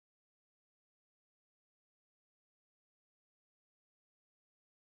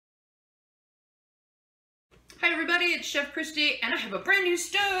Hi everybody, it's Chef Christy, and I have a brand new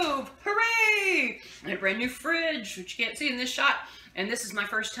stove! Hooray! And a brand new fridge, which you can't see in this shot. And this is my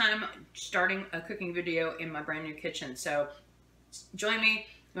first time starting a cooking video in my brand new kitchen. So join me.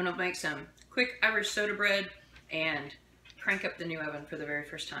 I'm gonna make some quick Irish soda bread and crank up the new oven for the very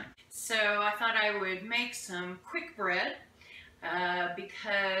first time. So I thought I would make some quick bread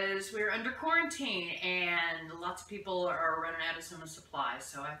because we're under quarantine and lots of people are running out of summer supplies.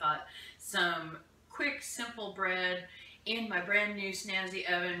 So I thought some quick, simple bread in my brand new snazzy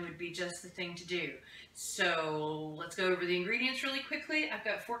oven would be just the thing to do. So let's go over the ingredients really quickly. I've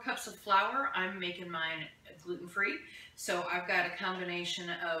got 4 cups of flour. I'm making mine gluten-free. So I've got a combination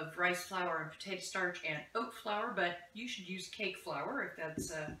of rice flour and potato starch and oat flour, but you should use cake flour if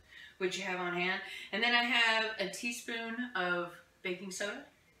that's what you have on hand. And then I have a teaspoon of baking soda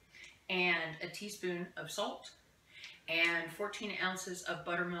and a teaspoon of salt and 14 ounces of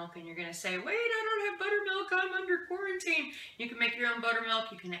buttermilk. And you're going to say, wait, I don't have buttermilk, I'm under quarantine. You can make your own buttermilk.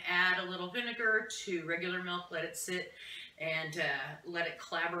 You can add a little vinegar to regular milk, let it sit and let it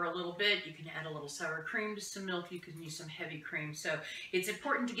clabber a little bit. You can add a little sour cream to some milk. You can use some heavy cream. So it's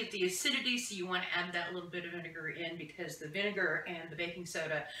important to get the acidity, so you want to add that little bit of vinegar in because the vinegar and the baking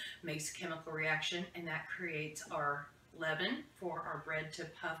soda makes a chemical reaction, and that creates our leaven for our bread to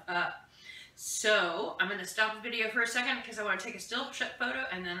puff up. So I'm going to stop the video for a second because I want to take a still shot photo,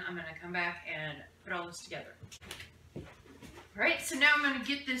 and then I'm going to come back and put all this together. Alright, so now I'm going to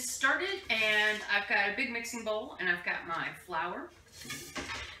get this started, and I've got a big mixing bowl and I've got my flour.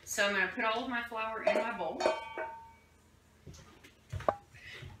 So I'm going to put all of my flour in my bowl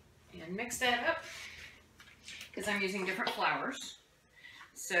and mix that up because I'm using different flours.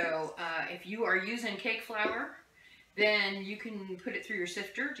 So if you are using cake flour, then you can put it through your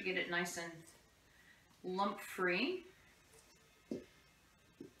sifter to get it nice and lump-free.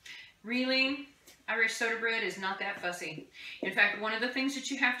 Really, Irish soda bread is not that fussy. In fact, one of the things that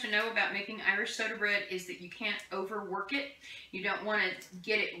you have to know about making Irish soda bread is that you can't overwork it. You don't want to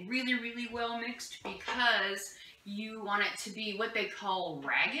get it really, really well mixed because you want it to be what they call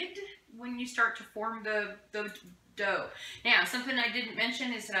ragged when you start to form the dough. Now, something I didn't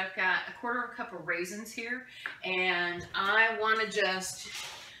mention is that I've got a 1/4 cup of raisins here, and I want to just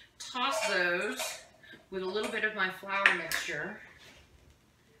toss those with a little bit of my flour mixture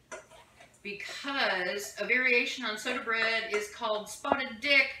because a variation on soda bread is called spotted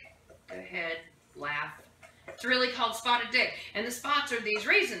dick. Go ahead, laugh. It's really called spotted dick, and the spots are these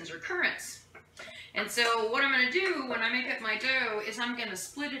raisins or currants. And so what I'm going to do when I make up my dough is I'm going to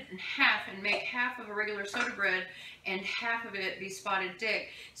split it in half and make half of a regular soda bread and half of it be spotted dick.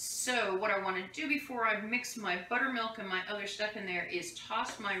 So what I want to do before I mix my buttermilk and my other stuff in there is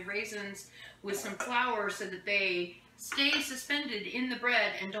toss my raisins with some flour so that they stay suspended in the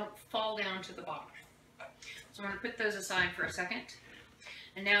bread and don't fall down to the bottom. So I'm going to put those aside for a second.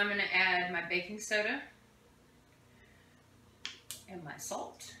 And now I'm going to add my baking soda and my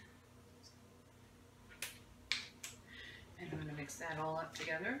salt. And I'm going to mix that all up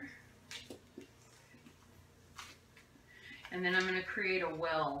together. And then I'm going to create a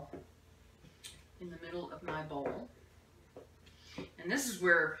well in the middle of my bowl. And this is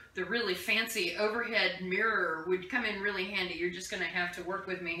where the really fancy overhead mirror would come in really handy. You're just going to have to work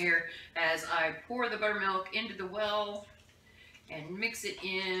with me here as I pour the buttermilk into the well and mix it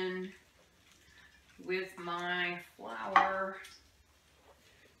in with my flour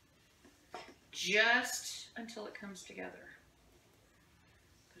just until it comes together,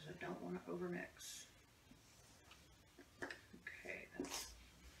 because I don't want to overmix. Okay, that's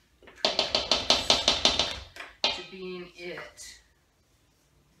pretty close to being it.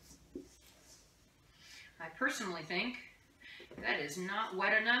 I personally think that is not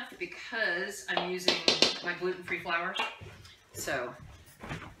wet enough because I'm using my gluten-free flour. So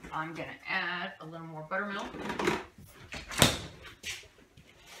I'm going to add a little more buttermilk.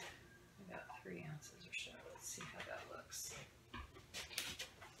 About 3 ounces or so. Let's see how that looks.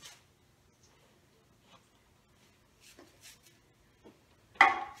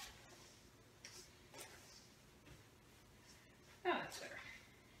 Oh, that's better.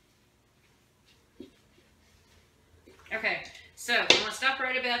 Okay, so I'm going to stop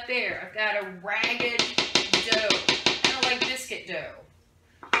right about there. I've got a ragged dough, kind of like biscuit dough.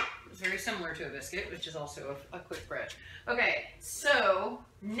 It's very similar to a biscuit, which is also a quick bread. Okay, so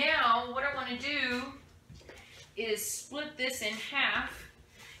now what I want to do is split this in half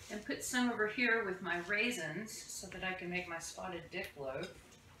and put some over here with my raisins so that I can make my spotted dick loaf.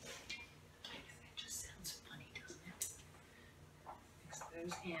 That just sounds funny, doesn't it? Mix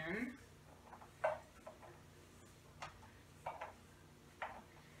those in.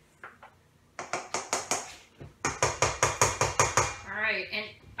 right, and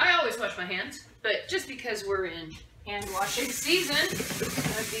I always wash my hands, but just because we're in hand washing season, I'm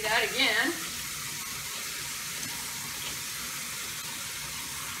gonna do that again.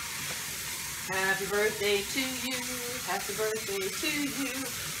 Happy birthday to you, happy birthday to you,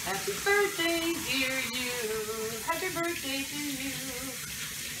 happy birthday dear you, happy birthday to you,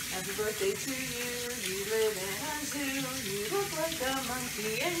 happy birthday to you, you live in a zoo, you look like a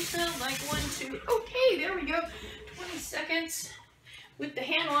monkey and smell like one too. Okay, there we go, 20 seconds with the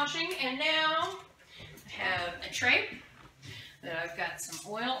hand washing, and now I have a tray that I've got some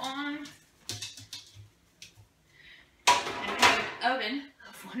oil on, and I have an oven.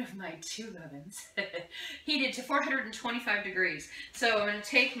 One of my 2 ovens heated to 425 degrees. So I'm going to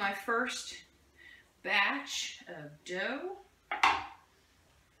take my first batch of dough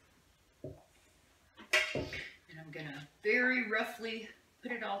and I'm going to very roughly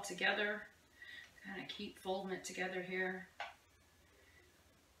put it all together, kind of keep folding it together here,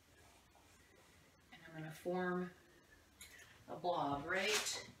 and I'm going to form a blob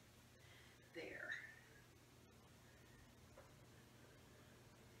right there.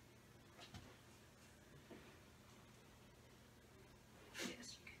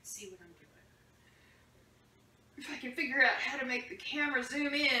 See what I'm doing. If I can figure out how to make the camera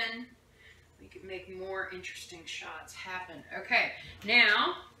zoom in, we can make more interesting shots happen. Okay,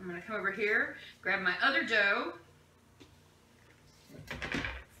 now I'm going to come over here, grab my other dough,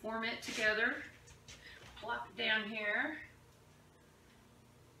 form it together, plop it down here.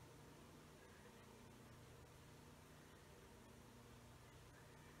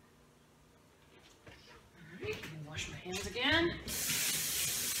 All right, and wash my hands again.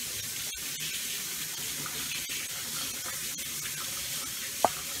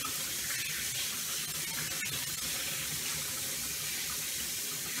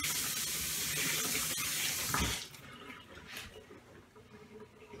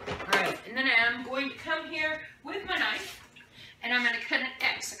 And then I'm going to come here with my knife, and I'm going to cut an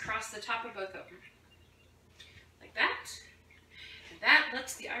X across the top of both of them. Like that. And that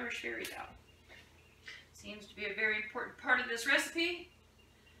lets the Irish fairies out. Seems to be a very important part of this recipe,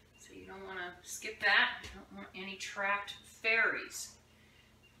 so you don't want to skip that. You don't want any trapped fairies.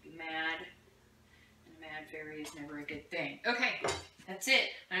 Be mad, and a mad fairy is never a good thing. Okay, that's it.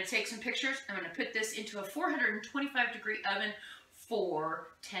 I'm going to take some pictures. I'm going to put this into a 425-degree oven for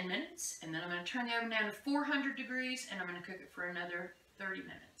 10 minutes, and then I'm going to turn the oven down to 400 degrees, and I'm going to cook it for another 30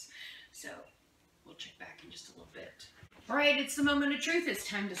 minutes. So we'll check back in just a little bit. All right, it's the moment of truth. It's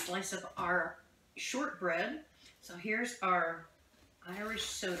time to slice up our shortbread. So here's our Irish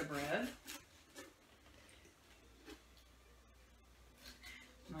soda bread,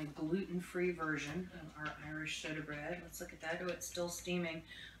 my gluten-free version of our Irish soda bread. Let's look at that. Oh, it's still steaming.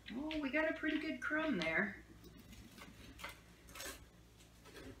 Oh, we got a pretty good crumb there.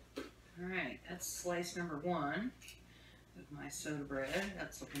 All right, that's slice number 1 of my soda bread.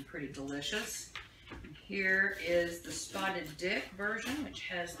 That's looking pretty delicious. And here is the spotted dick version, which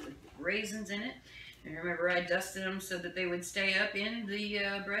has the raisins in it. And remember, I dusted them so that they would stay up in the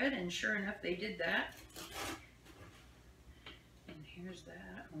bread, and sure enough, they did that. And here's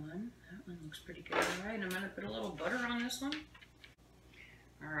that one. That one looks pretty good. All right, I'm going to put a little butter on this one.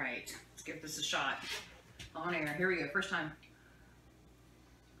 All right, let's give this a shot. On air. Here we go. First time.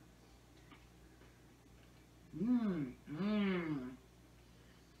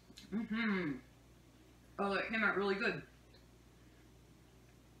 Oh, that came out really good.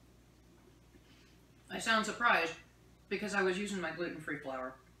 I sound surprised because I was using my gluten-free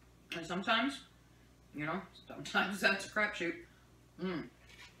flour. And sometimes, you know, sometimes that's a crapshoot.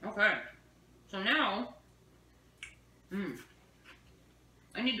 Okay. So now,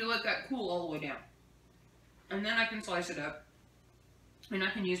 I need to let that cool all the way down. And then I can slice it up. And I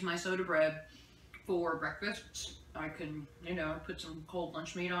can use my soda bread for breakfast. I can, you know, put some cold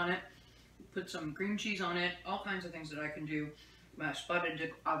lunch meat on it, put some cream cheese on it, all kinds of things that I can do. My spotted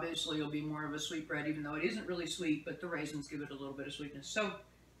dick obviously will be more of a sweet bread, even though it isn't really sweet, but the raisins give it a little bit of sweetness. So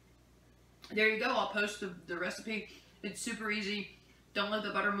there you go. I'll post the recipe. It's super easy. Don't let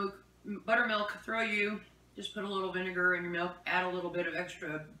the buttermilk throw you. Just put a little vinegar in your milk, add a little bit of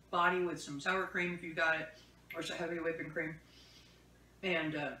extra body with some sour cream if you've got it, or some heavy whipping cream.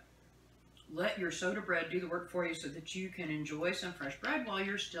 And let your soda bread do the work for you so that you can enjoy some fresh bread while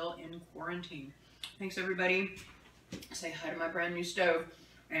you're still in quarantine. Thanks, everybody. Say hi to my brand new stove,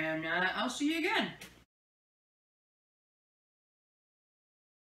 and I'll see you again.